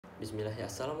Bismillah,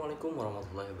 Assalamualaikum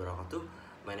warahmatullahi wabarakatuh.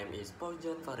 My name is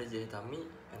Fauzan Fakhrezi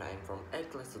and I am from A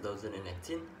class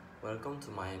 2018. Welcome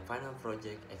to my final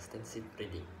project extensive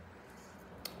reading.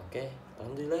 Oke,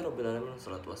 Alhamdulillah Rabbil Alamin,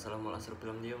 salatu wassalamu ala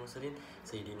asrofil anbiya'i wal mursalin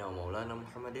Sayyidina wa maulana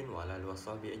Muhammadin wa ala alihi wa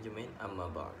sahbihi ajmain, amma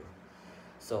ba'du.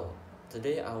 So,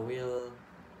 today I will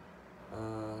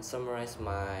summarize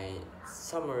my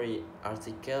summary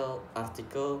article,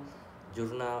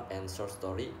 journal, and short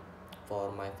story for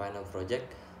my final project.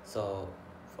 So,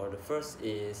 for the first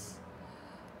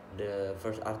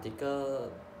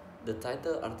article. The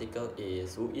title article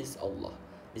is Who is Allah?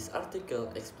 This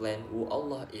article explains who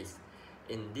Allah is.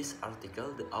 In this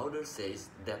article, the author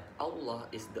says that Allah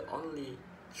is the only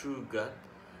true God.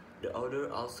 The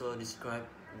author also describes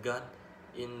God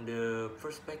in the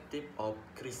perspective of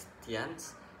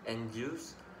Christians and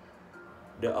Jews.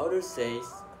 The author says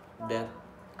that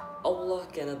Allah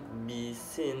cannot be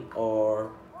seen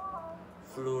or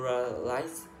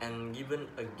pluralized and given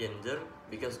a gender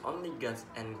because only God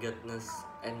and godness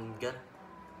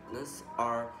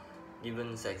are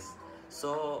given sex.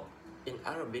 So in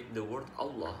Arabic, the word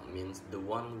Allah means the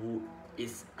one who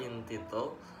is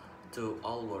entitled to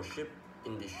all worship.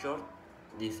 In the short,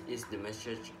 this is the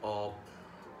message of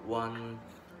one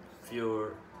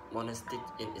pure monastic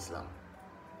in Islam.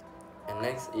 And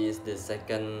next is the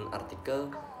second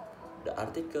article.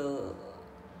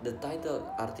 The title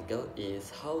article is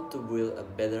How to Build a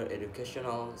Better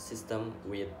Educational System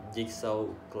with Jigsaw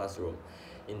Classroom.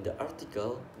 In the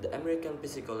article, the American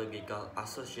Psychological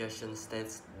Association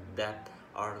states that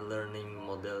our learning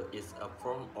model is a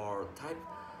form or type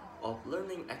of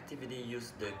learning activity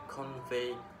used to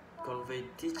convey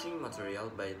teaching material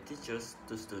by teachers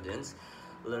to students.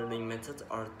 Learning methods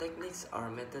or techniques are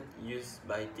methods used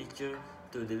by teachers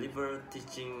to deliver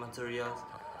teaching materials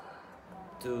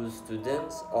to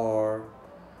students or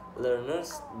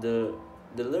learners. The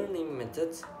learning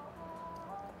method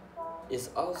is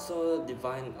also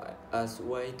defined as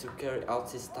way to carry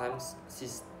out system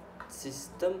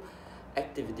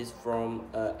activities from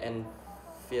an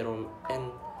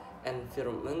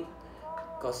environment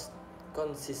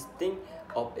consisting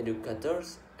of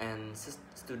educators and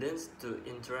students to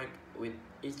interact with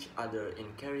each other in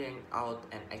carrying out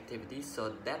an activity so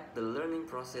that the learning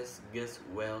process goes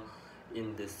well,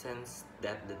 in the sense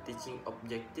that the teaching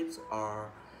objectives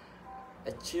are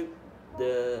achieved.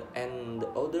 The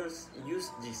others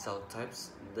use jigsaw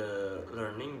types the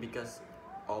learning because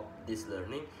of this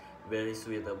learning very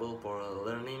suitable for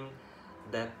learning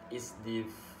that is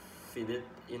divided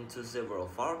into several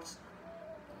parts.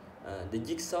 The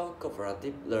jigsaw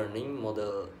cooperative learning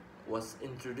model was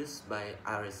introduced by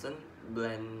Arison,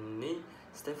 Blaney,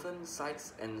 Stephen,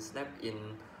 Sykes, and Snap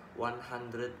in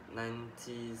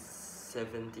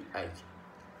 1978.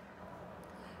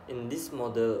 In this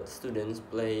model, students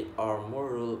play a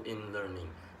more role in learning.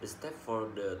 The steps for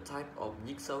the type of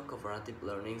jigsaw cooperative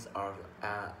learnings are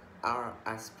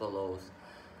as follows.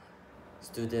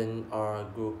 Students are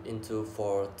grouped into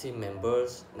 4 team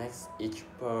members. Next, each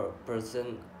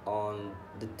person on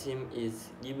the team is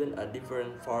given a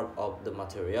different part of the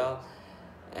material,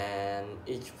 and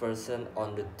each person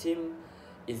on the team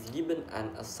is given an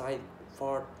assigned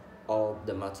part of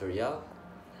the material.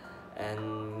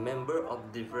 And members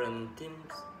of different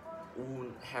teams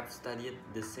who have studied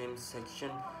the same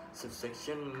subsection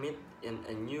meet in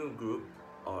a new group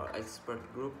or expert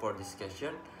group for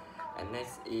discussion. And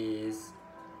next is,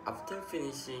 after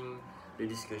finishing the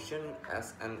discussion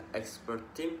as an expert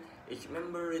team, each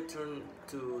member returned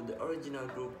to the original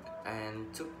group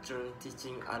and took turn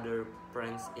teaching other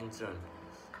friends in turn.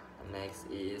 Next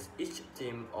is, each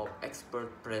team of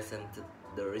experts presented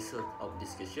the result of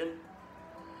discussion.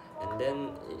 And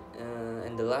then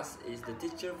and the last is, the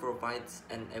teacher provides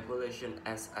an evaluation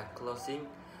as a closing.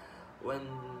 When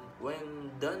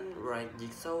done right,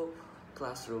 jigsaw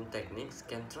classroom techniques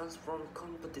can transform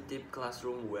competitive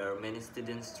classroom where many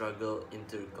students struggle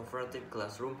into cooperative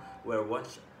classroom where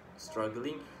once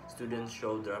struggling students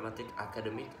show dramatic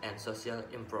academic and social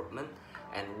improvement,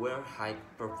 and where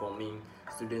high-performing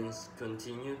students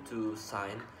continue to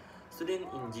shine. Students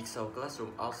in jigsaw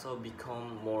classroom also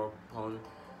become more fond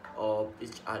of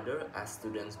each other as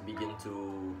students begin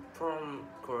to form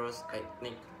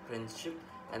cross-ethnic friendship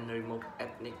and remove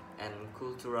ethnic and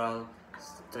cultural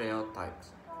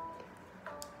stereotypes.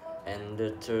 And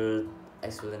the third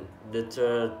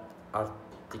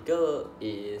article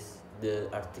is the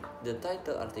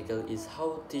title article is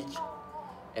How Teach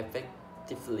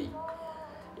Effectively.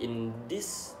 In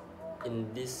this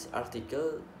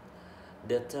article,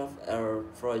 the term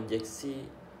proyeksi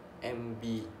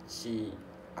MBCHB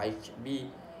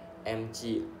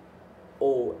MC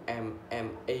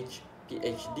OMMH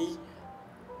PhD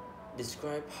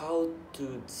describe how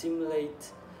to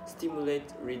stimulate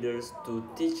readers to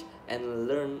teach and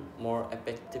learn more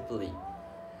effectively,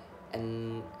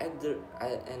 and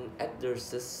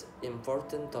addresses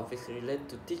important topics related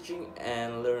to teaching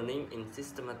and learning in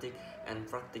systematic and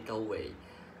practical way.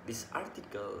 This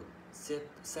article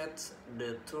sets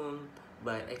the tone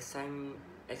by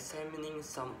examining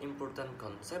some important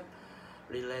concepts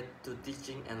related to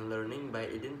teaching and learning by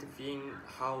identifying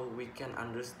how we can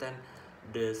understand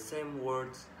the same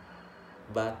words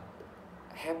but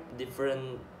have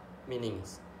different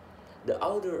meanings. The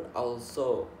author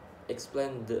also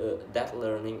explained that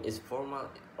learning is formal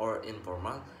or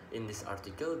informal. In this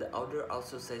article, the author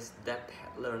also says that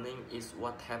learning is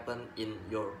what happened in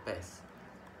your past.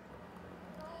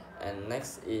 And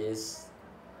next is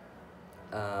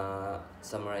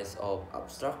summarize of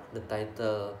abstract. The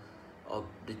title of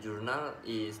the journal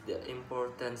is the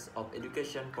importance of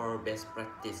education for best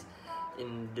practice.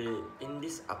 In the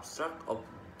abstract of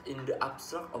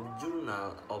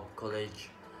journal of college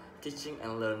teaching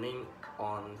and learning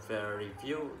on fair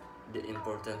review, the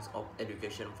importance of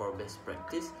education for best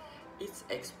practice, it's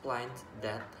explained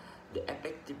that the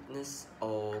effectiveness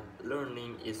of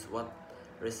learning is what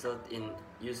result in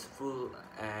useful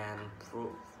and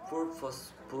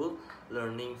purposeful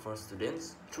learning for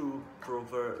students through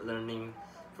proper learning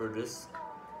products.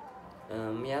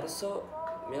 Miarso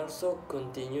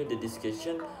continued the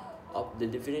discussion of the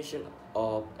definition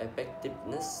of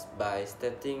effectiveness by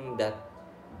stating that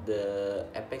the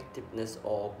effectiveness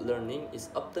of learning is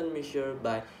often measured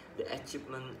by the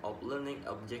achievement of learning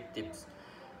objectives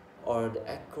or the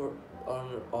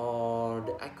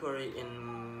accuracy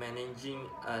in managing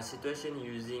a situation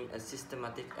using a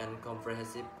systematic and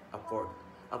comprehensive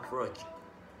approach.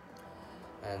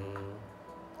 And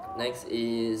next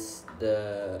is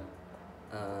the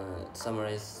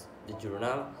summarize the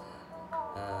journal.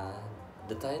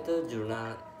 The title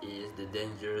journal is The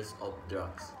Dangers of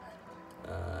Drugs.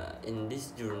 In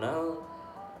this journal,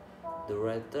 the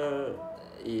writer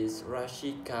is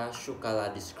Rashika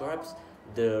Shukala describes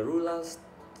the rural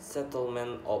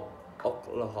settlement of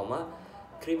Oklahoma.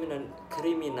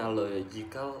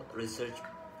 Criminological research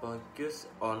focus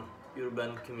on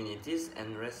urban communities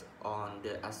and rests on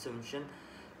the assumption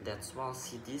that small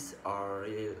cities are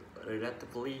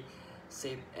relatively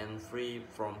safe and free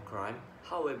from crime.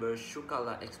 However,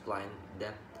 Shukala explained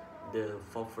that the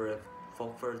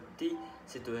poverty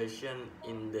situation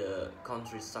in the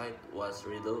countryside was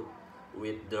riddled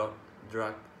with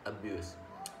drug abuse.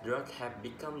 Drugs have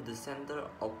become the center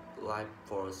of life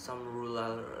for some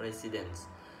rural residents.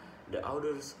 The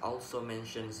authors also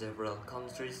mention several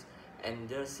countries and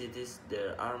their cities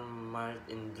that are mired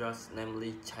in drugs,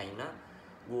 namely China.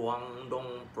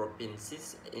 Guangdong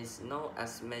province is known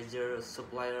as major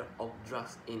supplier of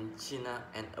drugs in China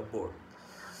and abroad.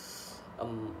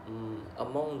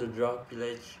 Among the drug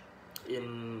village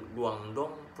in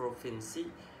Guangdong province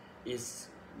is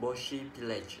Boshi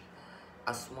village,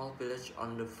 a small village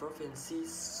on the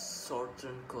province's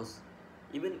southern coast.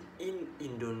 Even in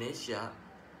Indonesia,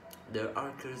 there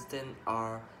are Christians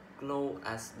are known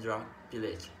as drug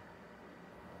village.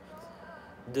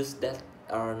 Those that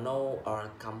are known are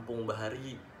Kampung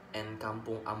Bahari and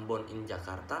Kampung Ambon in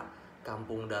Jakarta,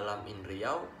 Kampung Dalam in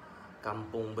Riau,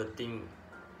 Kampung Beting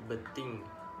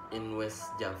in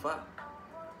West Java,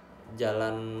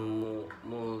 Jalan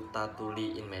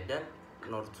Multatuli in Medan,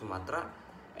 North Sumatra,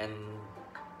 and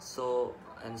so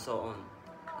on.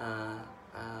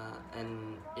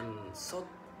 And in South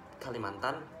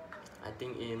Kalimantan, I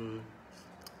think in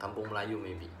Kampung Melayu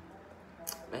maybe.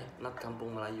 Not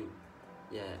Kampung Melayu.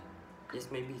 Yeah, yes,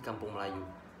 maybe Kampung Melayu.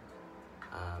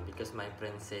 Because my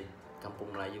friend said Kampung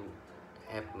Melayu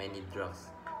have many drugs,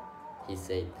 he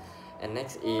said. And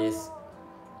next is,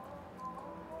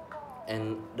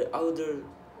 and the author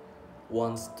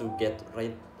wants to get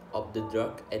rid of the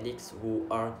drug addicts who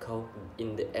are caught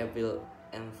in the evil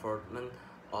enforcement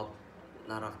of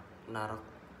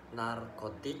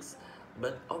narcotics,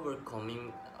 but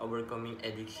overcoming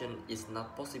addiction is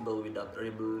not possible without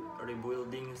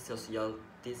rebuilding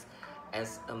societies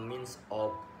as a means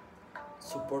of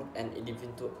support and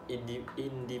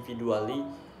individually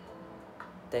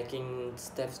taking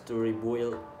steps to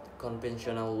rebuild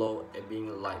conventional law-abiding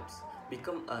lives,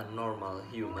 become a normal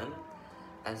human.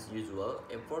 As usual,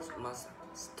 efforts must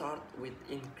start with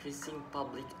increasing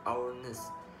public awareness,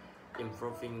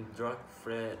 improving drug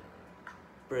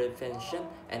prevention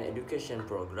and education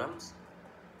programs,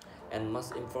 and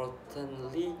most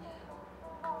importantly,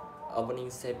 opening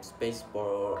safe space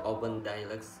for open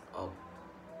dialogues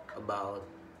about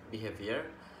behavior.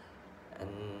 and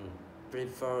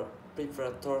prefer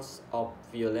perpetrators of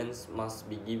violence must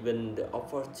be given the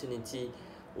opportunity.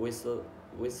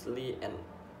 Wesley and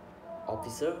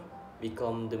officer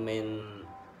become the main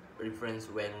reference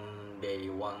when they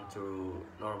want to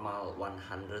normal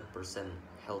 100%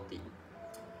 healthy.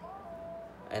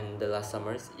 And the last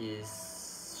summary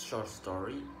is short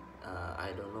story.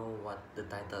 I don't know what the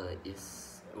title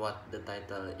is.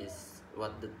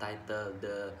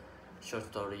 The short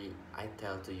story I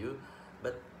tell to you,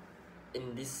 but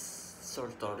in this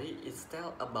short story, it's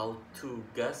tell about two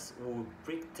guys who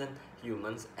pretend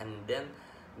humans and then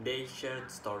they shared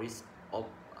stories of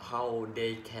how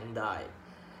they can die.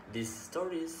 These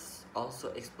stories also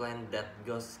explain that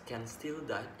ghosts can still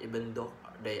die even though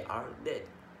they are dead.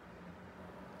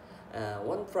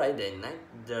 One Friday night,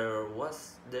 there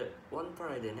was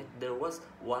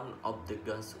one of the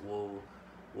ghosts who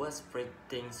was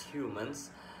pretending humans.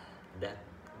 That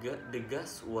the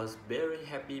ghost was very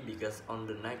happy because on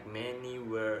the night many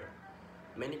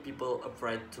people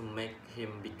afraid to make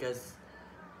him because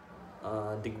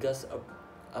the ghost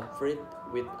afraid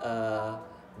with a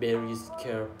very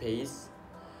scare face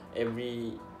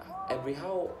every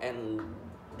how and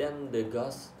then the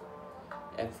ghost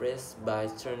afraid by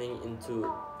turning into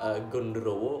a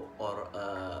gondorowo or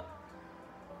a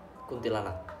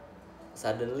kuntilanak.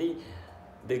 Suddenly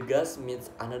the ghost meets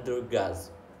another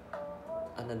ghost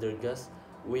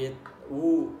with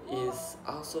who is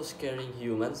also scaring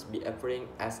humans be appearing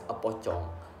as a pocong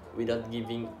without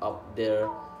giving up their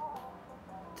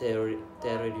territory.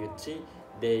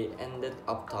 They ended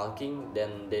up talking,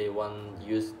 then they want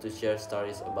used to share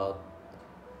stories about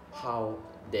how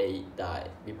they died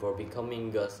before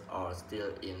becoming ghosts or still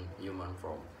in human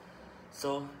form.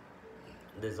 So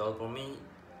that's all for me.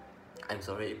 I'm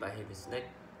sorry if I have mistake.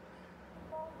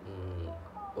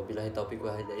 Wabillahi taufiq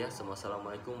wa hidayah.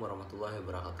 Wassalamualaikum warahmatullahi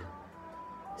wabarakatuh.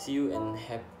 See you and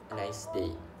have a nice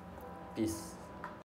day. Peace.